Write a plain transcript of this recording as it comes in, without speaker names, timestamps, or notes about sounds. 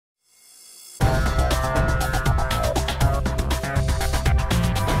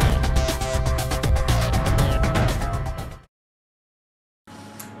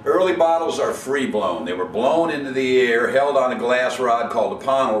early bottles are free blown. They were blown into the air, held on a glass rod called a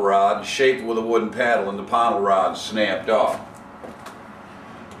ponnel rod, shaped with a wooden paddle, and the ponnel rod snapped off.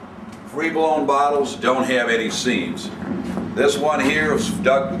 Free blown bottles don't have any seams. This one here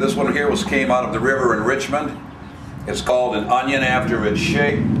came out of the river in Richmond. It's called an onion after its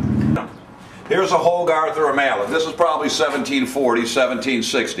shape. Here's a Hogarth or a mallet. This is probably 1740,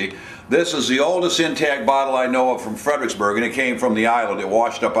 1760. This is the oldest intact bottle I know of from Fredericksburg, and it came from the island. It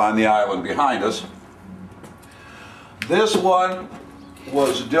washed up on the island behind us. This one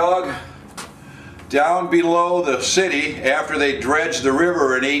was dug down below the city after they dredged the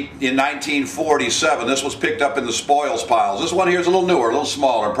river in 1947. This was picked up in the spoils piles. This one here is a little newer, a little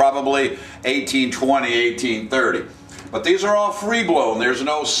smaller, probably 1820, 1830. But these are all free blown. There's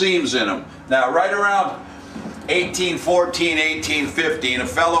no seams in them. Now, right around 1814, 1815, a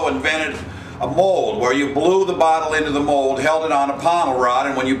fellow invented a mold where you blew the bottle into the mold, held it on a ponnel rod,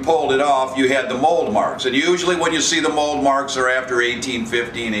 and when you pulled it off, you had the mold marks. And usually when you see the mold marks are after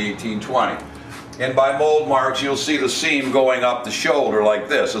 1815, 1820. And by mold marks, you'll see the seam going up the shoulder like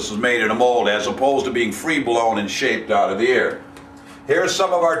this. This is made in a mold as opposed to being free blown and shaped out of the air. Here's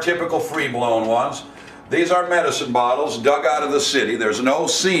some of our typical free blown ones. These are medicine bottles dug out of the city. There's no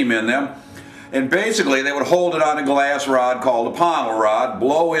seam in them. And basically they would hold it on a glass rod called a ponnel rod,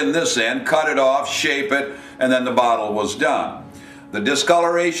 blow in this end, cut it off, shape it, and then the bottle was done. The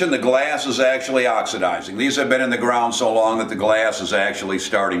discoloration, the glass is actually oxidizing. These have been in the ground so long that the glass is actually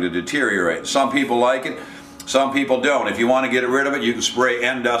starting to deteriorate. Some people like it, some people don't. If you want to get rid of it, you can spray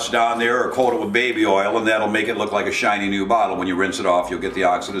N-Dust down there or coat it with baby oil, and that'll make it look like a shiny new bottle. When you rinse it off, you'll get the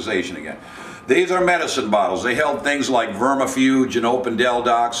oxidization again. These are medicine bottles. They held things like vermifuge and open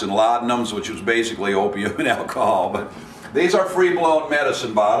Deldox and laudanums, which was basically opium and alcohol. But these are free-blown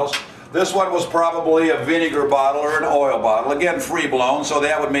medicine bottles. This one was probably a vinegar bottle or an oil bottle. Again, free-blown, so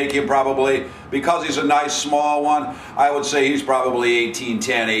that would make him probably, because he's a nice small one, I would say he's probably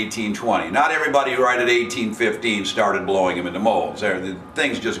 1810, 1820. Not everybody right at 1815 started blowing him into molds.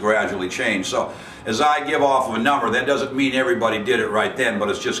 Things just gradually changed. So as I give off of a number, that doesn't mean everybody did it right then, but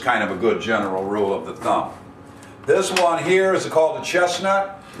it's just kind of a good general rule of the thumb. This one here is called the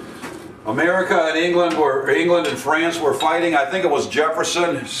chestnut. America and England and France were fighting. I think it was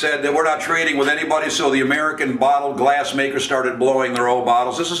Jefferson said that we're not trading with anybody, so the American bottled glass makers started blowing their old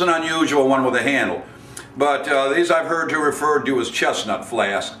bottles. This is an unusual one with a handle, but these I've heard referred to as chestnut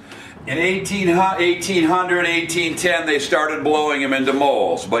flask. In 1800, 1810, they started blowing them into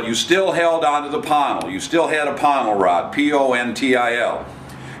molds, but you still held onto the ponnel. You still had a ponnel rod, P-O-N-T-I-L.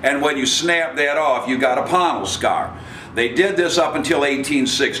 And when you snapped that off, you got a ponnel scar. They did this up until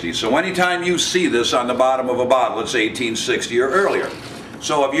 1860. So anytime you see this on the bottom of a bottle, it's 1860 or earlier.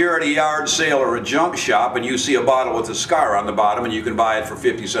 So if you're at a yard sale or a junk shop and you see a bottle with a scar on the bottom and you can buy it for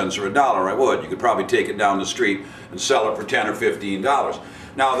 50 cents or $1, I would. You could probably take it down the street and sell it for $10 or $15.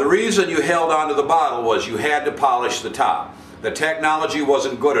 Now the reason you held onto the bottle was you had to polish the top. The technology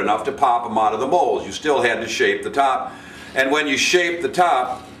wasn't good enough to pop them out of the molds. You still had to shape the top. And when you shape the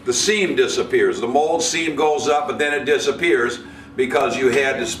top, the seam disappears. The mold seam goes up, but then it disappears because you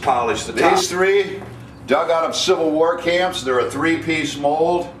had to polish the top. These three, dug out of Civil War camps, they're a three-piece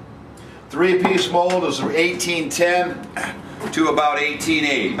mold. Three-piece mold is from 1810 to about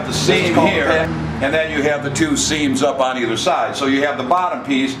 1880. The seam here, and then you have the two seams up on either side. So you have the bottom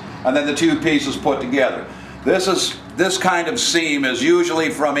piece, and then the two pieces put together. This kind of seam is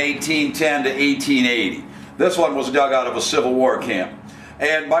usually from 1810 to 1880. This one was dug out of a Civil War camp.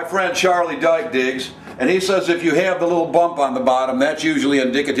 And my friend Charlie Dyke digs, and he says if you have the little bump on the bottom, that's usually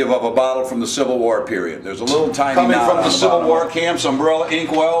indicative of a bottle from the Civil War period. There's a little tiny coming from the Civil War camps, umbrella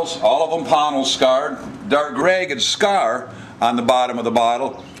inkwells, all of them ponnel scarred. Dark ragged scar on the bottom of the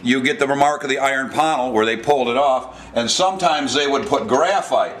bottle. You get the remark of the iron ponnel where they pulled it off, and sometimes they would put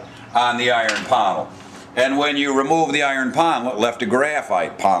graphite on the iron ponnel. And when you remove the iron ponnel, it left a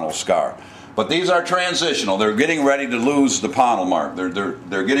graphite ponnel scar. But these are transitional. They're getting ready to lose the ponnel mark.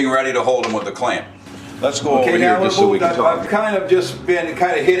 They're getting ready to hold them with the clamp. Let's go over here just so we can talk. I've kind of just been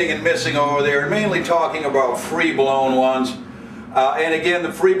hitting and missing over there, mainly talking about free-blown ones. And again,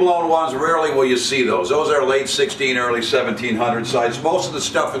 the free-blown ones, rarely will you see those. Those are late 16, early 1700 sites. Most of the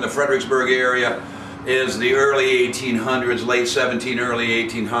stuff in the Fredericksburg area is the early 1800s, late 17, early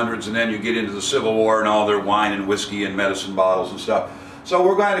 1800s, and then you get into the Civil War and all their wine and whiskey and medicine bottles and stuff. So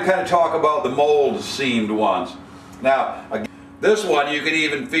we're going to kind of talk about the mold-seamed ones. Now, again, this one, you can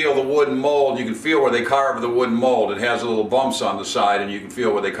even feel the wooden mold. You can feel where they carved the wooden mold. It has little bumps on the side, and you can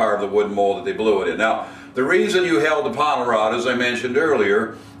feel where they carved the wooden mold that they blew it in. Now, the reason you held the ponnel rod, as I mentioned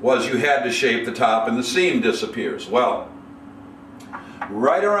earlier, was you had to shape the top and the seam disappears. Well,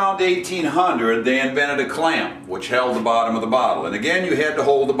 Right around 1800, they invented a clamp which held the bottom of the bottle. And again, you had to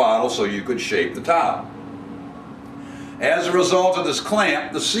hold the bottle so you could shape the top. As a result of this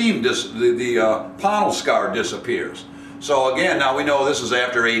clamp, the seam, the panel scar disappears. So again, now we know this is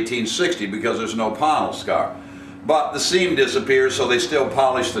after 1860 because there's no panel scar. But the seam disappears, so they still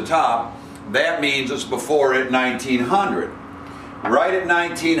polish the top. That means it's before 1900. Right at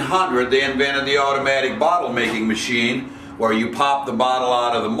 1900, they invented the automatic bottle making machine, where you pop the bottle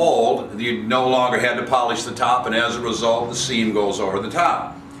out of the mold. You no longer had to polish the top, and as a result, the seam goes over the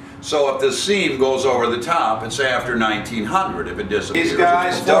top. So if the seam goes over the top, it's after 1900 if it disappears. These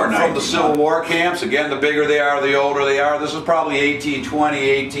guys dug from the Civil War camps. Again, the bigger they are, the older they are. This is probably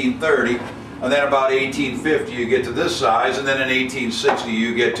 1820, 1830. And then about 1850 you get to this size, and then in 1860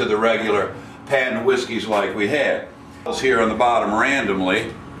 you get to the regular patent whiskeys like we had. Here on the bottom randomly,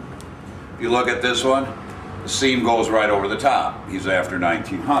 if you look at this one, the seam goes right over the top. He's after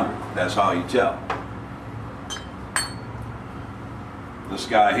 1900. That's how you tell. This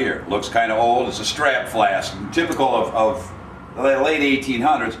guy here looks kind of old. It's a strap flask, typical of the late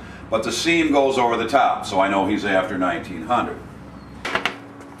 1800s, but the seam goes over the top, so I know he's after 1900.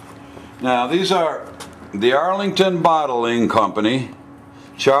 Now these are the Arlington Bottling Company,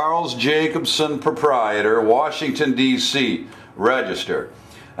 Charles Jacobson, proprietor, Washington, D.C., registered.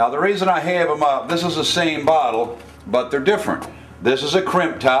 Now the reason I have them up, this is the same bottle, but they're different. This is a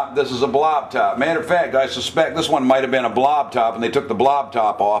crimp top, this is a blob top. Matter of fact, I suspect this one might have been a blob top, and they took the blob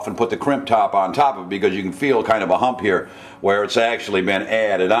top off and put the crimp top on top of it, because you can feel kind of a hump here where it's actually been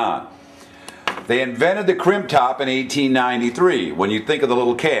added on. They invented the crimp top in 1893. When you think of the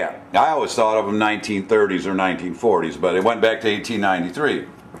little cap, I always thought of them 1930s or 1940s, but it went back to 1893.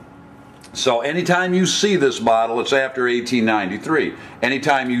 So anytime you see this bottle, it's after 1893.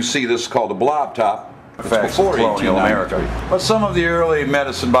 Anytime you see this called a blob top, it's before colonial America. But some of the early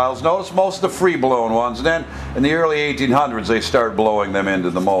medicine bottles, notice most of the free blown ones, and then in the early 1800s they start blowing them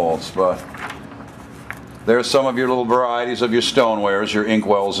into the molds. But there's some of your little varieties of your stonewares, your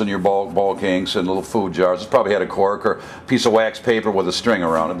inkwells and your bulk inks and little food jars. It probably had a cork or a piece of wax paper with a string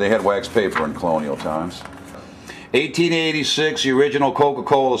around it. They had wax paper in colonial times. 1886, the original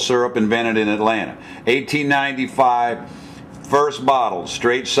Coca-Cola syrup invented in Atlanta. 1895, first bottle,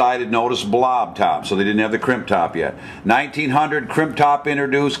 straight-sided, notice blob top, so they didn't have the crimp top yet. 1900, crimp top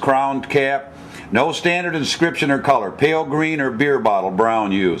introduced, crowned cap. No standard inscription or color, pale green or beer bottle,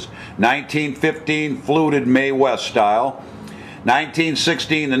 brown used. 1915, fluted Mae West style.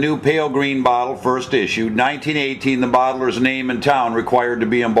 1916, the new pale green bottle, first issued. 1918, the bottler's name and town required to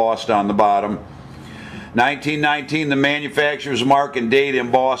be embossed on the bottom. 1919, the manufacturer's mark and date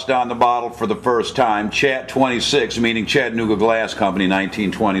embossed on the bottle for the first time. Chat 26, meaning Chattanooga Glass Company,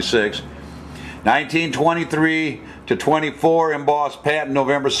 1926. 1923 to 24, embossed patent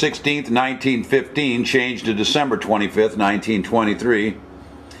November 16th, 1915, changed to December 25th, 1923.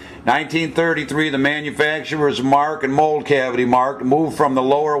 1933, the manufacturer's mark and mold cavity mark moved from the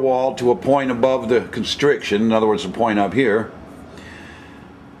lower wall to a point above the constriction, in other words, a point up here.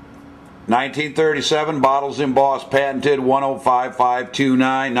 1937, bottles embossed, patented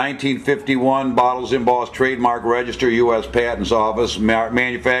 105529. 1951, bottles embossed, trademark register, U.S. Patents Office.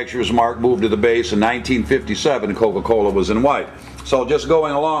 Manufacturer's mark moved to the base. In 1957, Coca-Cola was in white. So just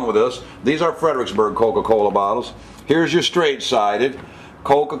going along with this, these are Fredericksburg Coca-Cola bottles. Here's your straight-sided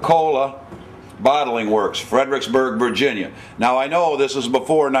Coca-Cola Bottling Works, Fredericksburg, Virginia. Now I know this is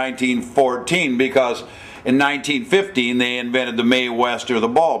before 1914 because in 1915 they invented the Mae West or the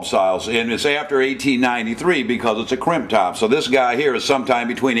bulb styles, and it's after 1893 because it's a crimp top. So this guy here is sometime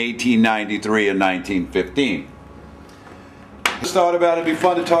between 1893 and 1915. I just thought about it'd be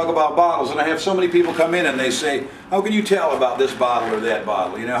fun to talk about bottles, and I have so many people come in and they say, how can you tell about this bottle or that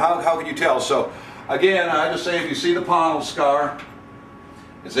bottle? You know, how can you tell? So again, I just say if you see the panel scar,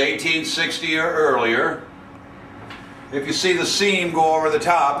 it's 1860 or earlier. If you see the seam go over the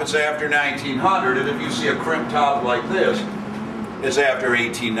top, it's after 1900, and if you see a crimp top like this, it's after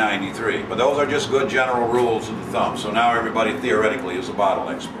 1893. But those are just good general rules of the thumb. So now everybody theoretically is a bottle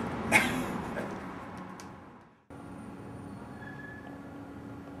expert.